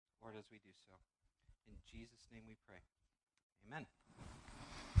as we do so. In Jesus' name we pray. Amen.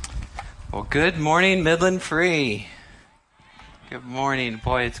 Well, good morning, Midland Free. Good morning.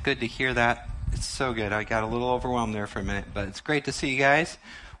 Boy, it's good to hear that. It's so good. I got a little overwhelmed there for a minute, but it's great to see you guys.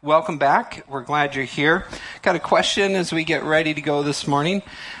 Welcome back. We're glad you're here. Got a question as we get ready to go this morning.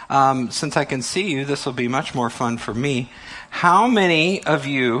 Since I can see you, this will be much more fun for me. How many of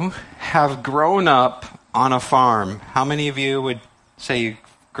you have grown up on a farm? How many of you would say you've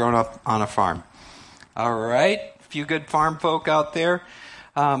grown up on a farm? All right. A few good farm folk out there.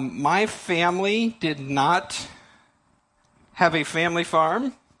 My family did not have a family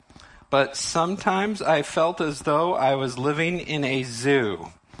farm, but sometimes I felt as though I was living in a zoo.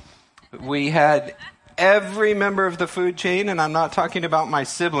 We had every member of the food chain, and I'm not talking about my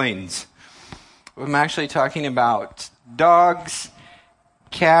siblings. I'm actually talking about dogs,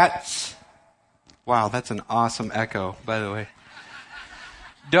 cats. Wow, that's an awesome echo, by the way.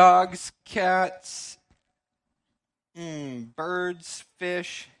 Dogs, cats, birds,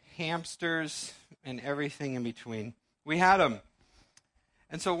 fish, hamsters, and everything in between. We had them.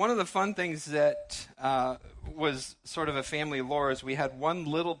 And so one of the fun things that was sort of a family lore is we had one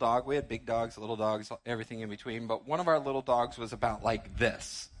little dog. We had big dogs, little dogs, everything in between. But one of our little dogs was about like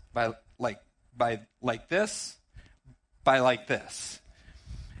this, by like this.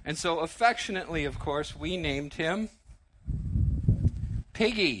 And so affectionately, of course, we named him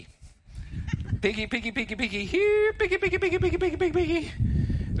Piggy. Piggy, Piggy, Piggy, Piggy, here, Piggy, Piggy, Piggy, Piggy, Piggy, Piggy, Piggy.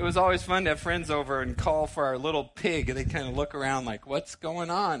 It was always fun to have friends over and call for our little pig. They'd kind of look around like, what's going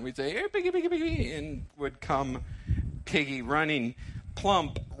on? We'd say, hey, Piggy, Piggy, Piggy, and would come Piggy running,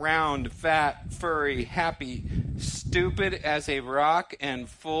 plump, round, fat, furry, happy, stupid as a rock, and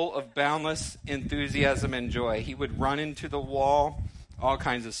full of boundless enthusiasm and joy. He would run into the wall, all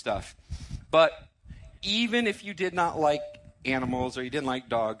kinds of stuff. But even if you did not like animals or you didn't like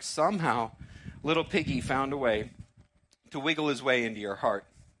dogs, somehow little Piggy found a way to wiggle his way into your heart.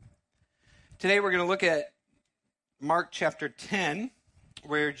 Today we're going to look at Mark chapter 10,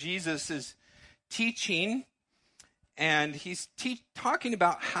 where Jesus is teaching, and he's talking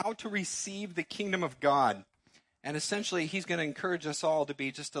about how to receive the kingdom of God. And essentially, he's going to encourage us all to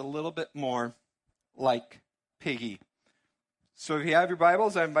be just a little bit more like Piggy. So if you have your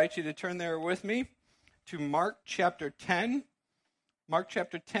Bibles, I invite you to turn there with me to Mark chapter 10. Mark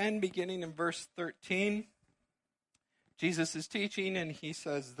chapter 10, beginning in verse 13. Jesus is teaching, and he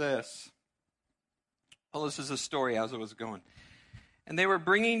says this. Well, this is a story as it was going. And they were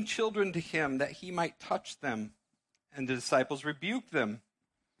bringing children to him that he might touch them, and the disciples rebuked them.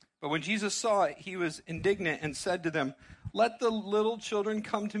 But when Jesus saw it, he was indignant and said to them, let the little children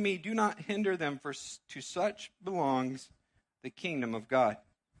come to me. Do not hinder them, for to such belongs the kingdom of God.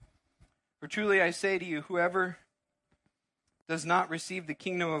 For truly I say to you, whoever does not receive the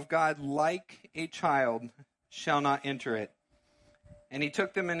kingdom of God like a child shall not enter it. And he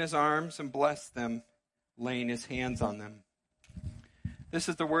took them in his arms and blessed them, laying his hands on them. This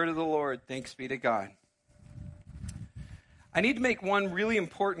is the word of the Lord. Thanks be to God. I need to make one really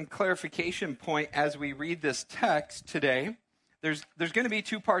important clarification point as we read this text today. There's going to be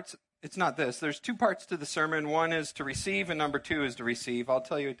two parts. It's not this. There's two parts to the sermon. One is to receive, and number two is to receive. I'll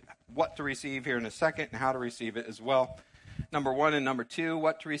tell you what to receive here in a second and how to receive it as well. Number one and number two,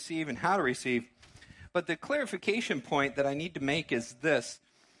 what to receive and how to receive. But the clarification point that I need to make is this.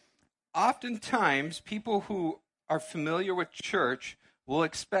 Oftentimes, people who are familiar with church will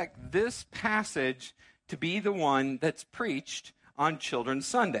expect this passage to be the one that's preached on Children's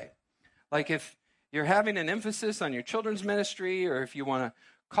Sunday. Like if you're having an emphasis on your children's ministry, or if you want to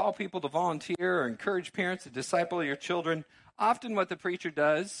call people to volunteer or encourage parents to disciple your children, often what the preacher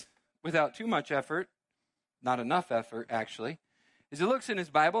does, without too much effort, not enough effort actually, is he looks in his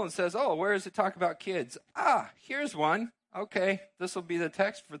Bible and says, oh, where does it talk about kids? Here's one. Okay, this will be the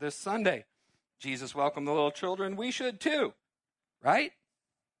text for this Sunday. Jesus welcomed the little children. We should too, right?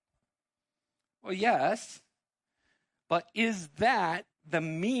 Well, yes, but is that the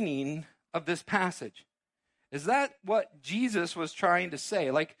meaning of this passage? Is that what Jesus was trying to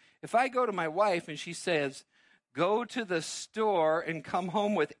say? Like, if I go to my wife and she says, go to the store and come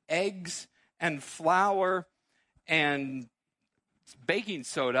home with eggs and flour and baking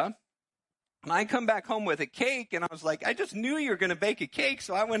soda, and I come back home with a cake, and I was like, I just knew you were going to bake a cake,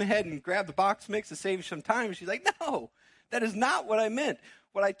 so I went ahead and grabbed the box mix to save you some time. And she's like, no, that is not what I meant.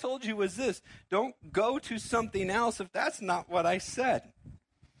 What I told you was this. Don't go to something else if that's not what I said.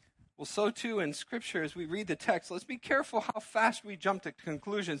 Well, so too in Scripture, as we read the text, let's be careful how fast we jump to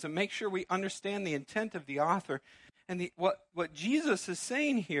conclusions and make sure we understand the intent of the author. And what Jesus is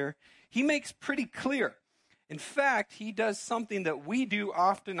saying here, he makes pretty clear. In fact, he does something that we do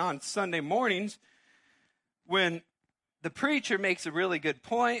often on Sunday mornings when the preacher makes a really good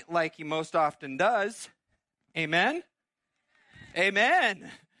point, like he most often does. Amen?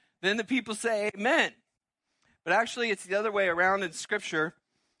 Amen. Then the people say amen. But actually, it's the other way around in Scripture.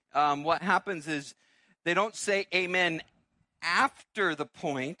 What happens is they don't say amen after the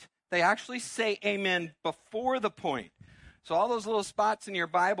point. They actually say amen before the point. So all those little spots in your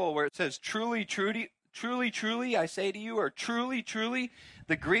Bible where it says truly, truly, truly, truly, I say to you, or truly, truly,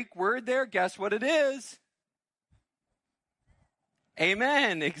 the Greek word there, guess what it is?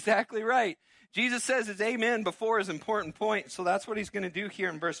 Amen. Exactly right. Jesus says it's amen before his important point. So that's what he's going to do here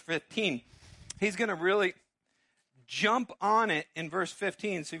in verse 15. He's going to really jump on it in verse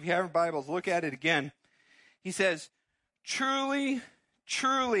 15. So if you have your Bibles, look at it again. He says, truly,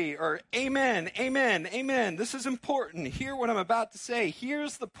 truly, or amen, amen, amen. This is important. Hear what I'm about to say.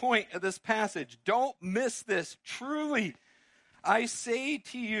 Here's the point of this passage. Don't miss this. Truly, I say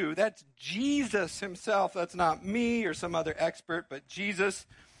to you, that's Jesus himself. That's not me or some other expert, but Jesus.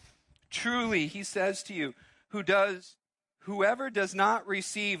 Truly, he says to you, whoever does not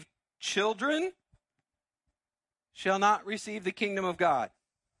receive children shall not receive the kingdom of God.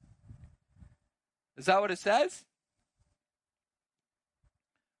 Is that what it says?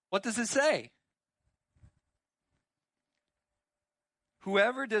 What does it say?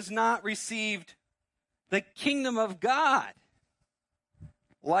 Whoever does not receive the kingdom of God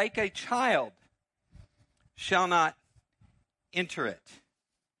like a child shall not enter it.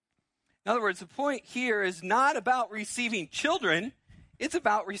 In other words, the point here is not about receiving children, it's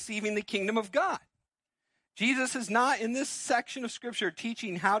about receiving the kingdom of God. Jesus is not in this section of Scripture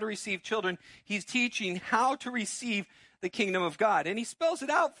teaching how to receive children. He's teaching how to receive the kingdom of God. And he spells it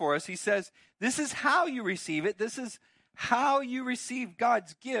out for us. He says, this is how you receive it. This is how you receive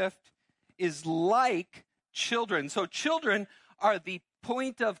God's gift is like children. So children are the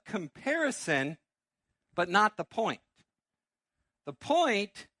point of comparison, but not the point. The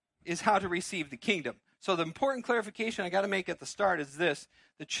point is how to receive the kingdom. So the important clarification I got to make at the start is this.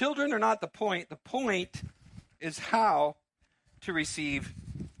 The children are not the point. The point is how to receive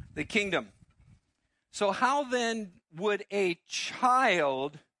the kingdom. So how then would a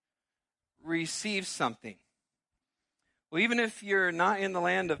child receive something? Well, even if you're not in the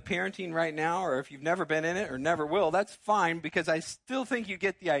land of parenting right now, or if you've never been in it or never will, that's fine, because I still think you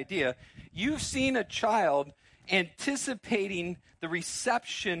get the idea. You've seen a child anticipating the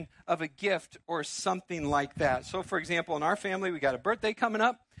reception of a gift or something like that. So, for example, in our family, we got a birthday coming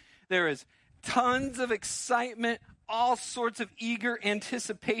up. There is tons of excitement, all sorts of eager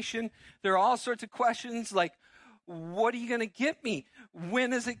anticipation. There are all sorts of questions like, what are you going to get me?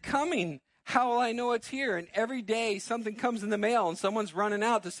 When is it coming? How will I know it's here? And every day something comes in the mail and someone's running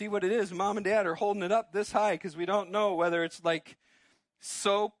out to see what it is. Mom and Dad are holding it up this high because we don't know whether it's like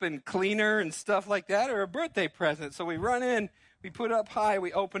soap and cleaner and stuff like that or a birthday present. So we run in, we put it up high,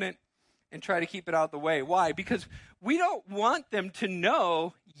 we open it, and try to keep it out of the way. Why? Because we don't want them to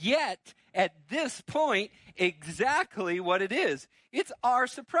know yet at this point exactly what it is. It's our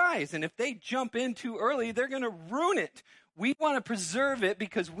surprise. And if they jump in too early, they're going to ruin it. We want to preserve it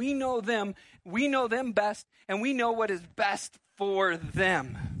because we know them best, and we know what is best for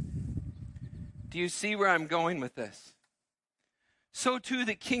them. Do you see where I'm going with this? So too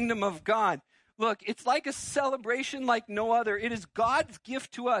the kingdom of God. Look, it's like a celebration like no other. It is God's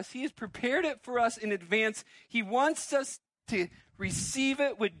gift to us. He has prepared it for us in advance. He wants us to receive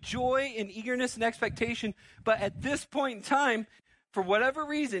it with joy and eagerness and expectation. But at this point in time, for whatever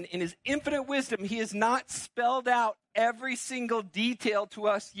reason, in his infinite wisdom, he has not spelled out every single detail to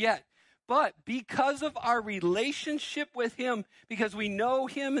us yet. But because of our relationship with him, because we know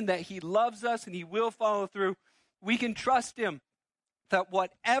him and that he loves us and he will follow through, we can trust him that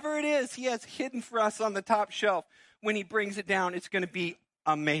whatever it is he has hidden for us on the top shelf, when he brings it down, it's going to be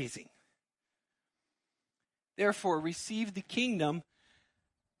amazing. Therefore, receive the kingdom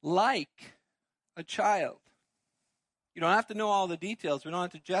like a child. You don't have to know all the details. We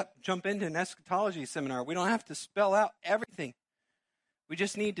don't have to jump into an eschatology seminar. We don't have to spell out everything. We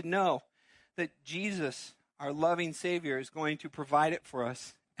just need to know that Jesus, our loving Savior, is going to provide it for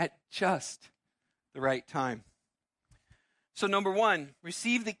us at just the right time. So number one,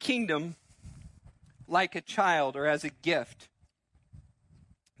 receive the kingdom like a child or as a gift.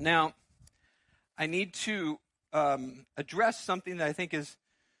 Now, I need to address something that I think is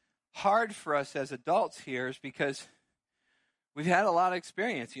hard for us as adults here, is because we've had a lot of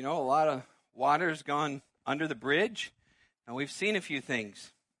experience. A lot of water's gone under the bridge, and we've seen a few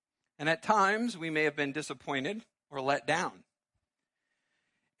things. And at times, we may have been disappointed or let down.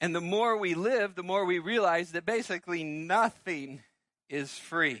 And the more we live, the more we realize that basically nothing is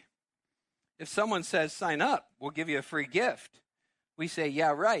free. If someone says, sign up, we'll give you a free gift, we say,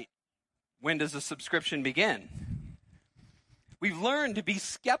 yeah, right. When does the subscription begin? We've learned to be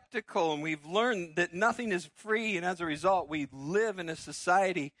skeptical, and we've learned that nothing is free, and as a result, we live in a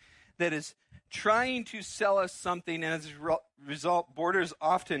society that is trying to sell us something, and as a result, borders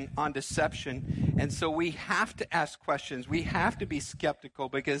often on deception. And so we have to ask questions. We have to be skeptical,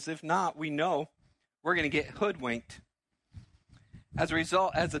 because if not, we know we're going to get hoodwinked. As a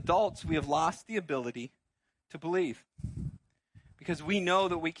result, as adults, we have lost the ability to believe, because we know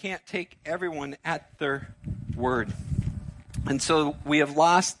that we can't take everyone at their word. And so we have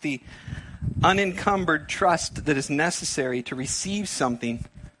lost the unencumbered trust that is necessary to receive something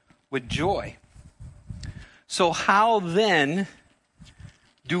with joy. So how then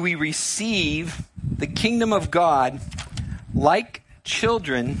do we receive the kingdom of God like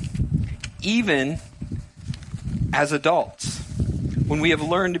children, even as adults, when we have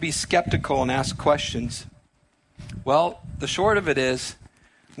learned to be skeptical and ask questions? Well, the short of it is,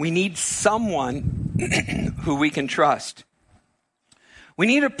 we need someone who we can trust. We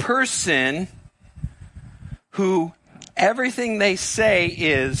need a person who everything they say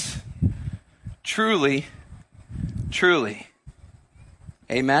is truly, truly.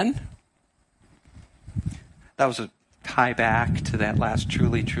 Amen? That was a tie back to that last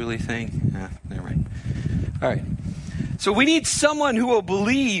truly, truly thing. Never mind. All right. So we need someone who will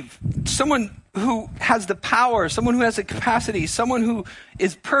believe, someone who has the power, someone who has the capacity, someone who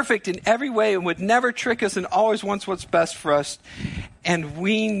is perfect in every way and would never trick us and always wants what's best for us. And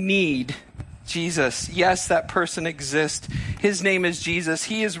we need Jesus. Yes, that person exists. His name is Jesus.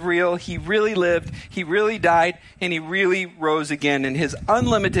 He is real. He really lived. He really died. And he really rose again. And his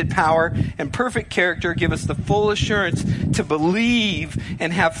unlimited power and perfect character give us the full assurance to believe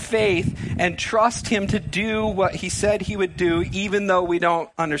and have faith and trust him to do what he said he would do, even though we don't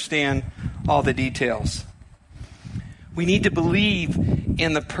understand all the details. We need to believe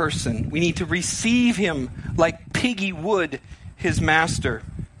in the person. We need to receive him like Piggy would his master.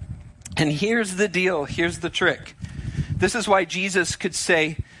 And here's the deal. Here's the trick. This is why Jesus could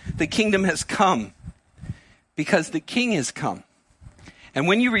say, the kingdom has come, because the king has come. And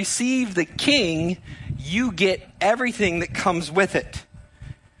when you receive the king, you get everything that comes with it.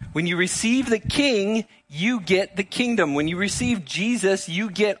 When you receive the king, you get the kingdom. When you receive Jesus, you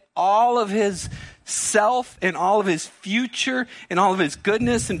get all of his self and all of his future and all of his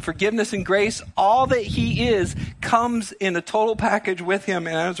goodness and forgiveness and grace. All that he is comes in a total package with him.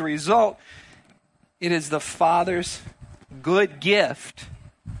 And as a result, it is the Father's good gift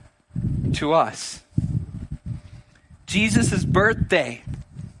to us. Jesus' birthday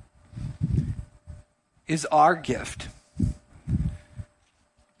is our gift.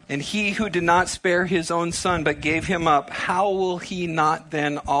 And he who did not spare his own son but gave him up, how will he not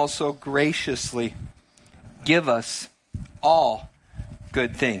then also graciously give us all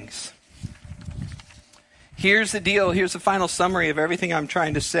good things? Here's the deal. Here's the final summary of everything I'm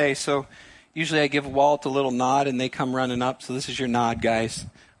trying to say. So usually I give Walt a little nod and they come running up. So this is your nod, guys,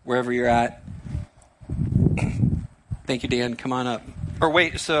 wherever you're at. Thank you, Dan. Come on up. Or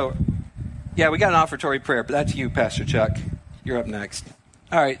wait, so, yeah, we got an offertory prayer, but that's you, Pastor Chuck. You're up next.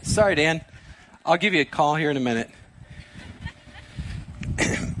 All right. Sorry, Dan. I'll give you a call here in a minute.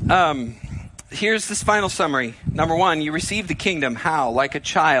 Here's this final summary. Number one, you receive the kingdom. How? Like a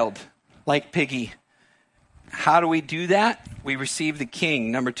child, like Piggy. How do we do that? We receive the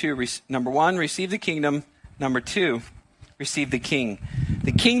king. Number one, receive the kingdom. Number two, receive the king.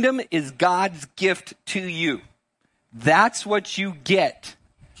 The kingdom is God's gift to you. That's what you get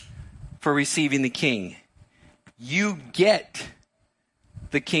for receiving the king. You get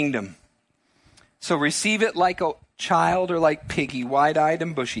the kingdom. So receive it like a child or like Piggy, wide-eyed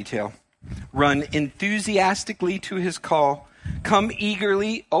and bushy-tailed. Run enthusiastically to his call. Come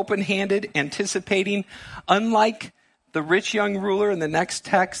eagerly, open-handed, anticipating. Unlike the rich young ruler in the next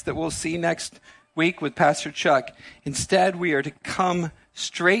text that we'll see next week with Pastor Chuck, instead we are to come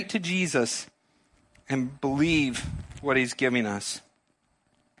straight to Jesus and believe what he's giving us.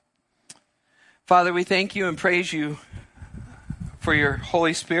 Father, we thank you and praise you for your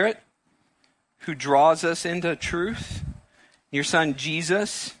Holy Spirit who draws us into truth. Your Son,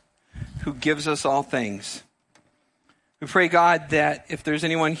 Jesus, who gives us all things. We pray, God, that if there's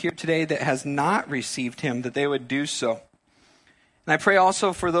anyone here today that has not received him, that they would do so. And I pray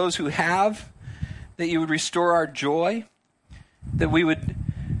also for those who have, that you would restore our joy, that we would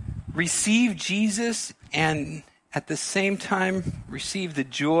receive Jesus and at the same time receive the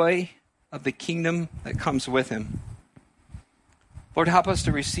joy of the kingdom that comes with him. Lord, help us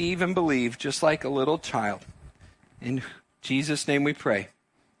to receive and believe just like a little child. In Jesus' name we pray.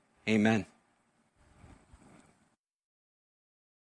 Amen.